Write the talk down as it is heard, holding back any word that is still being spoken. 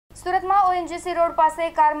સુરતમાં ONGC road પાસે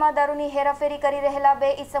કારમાં દારૂની હેરાફેરી કરી રહેલા બે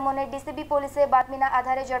ઈસમોને ડીસીબી પોલીસે બાતમીના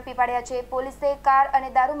આધારે ઝડપી પાડ્યા છે। પોલીસે કાર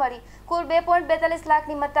અને દારૂ મળી કુલ 2.42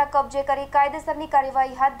 લાખની મત્તા કબજે કરી કાયદેસરની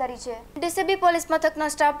કાર્યવાહી હાથ ધરી છે। ડીસીબી પોલીસ મથકનો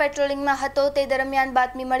સ્ટાફ પેટ્રોલિંગમાં હતો તે દરમિયાન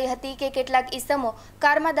બાતમી મળી હતી કે કેટલાક ઈસમો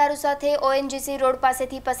કારમાં દારૂ સાથે ઓએનજીસી રોડ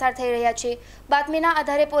પાસેથી પસાર થઈ રહ્યા છે। બાતમીના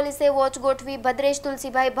આધારે પોલીસે વોચ ગોઠવી ભદ્રેશ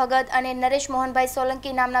તુલસીભાઈ ભગત અને નરેશ મોહનભાઈ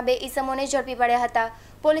સોલંકી નામના બે ઈસમોને ઝડપી પાડ્યા હતા।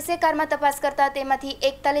 પોલીસે કારમાં તપાસ કરતા તેમાંથી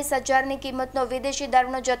 41,000ની કિંમતનો વિદેશી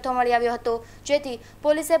દારૂનો જથ્થો મળી આવ્યો હતો, જેથી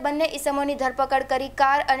પોલીસે બંને ઈસમોની ધરપકડ કરી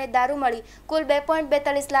કાર અને દારૂ મળી કુલ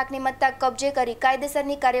 2.42 લાખની મત્તા કબજે કરી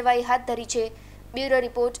કાયદેસરની કાર્યવાહી હાથ ધરી છે। Bureau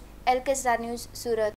report, LKStar news, Surat.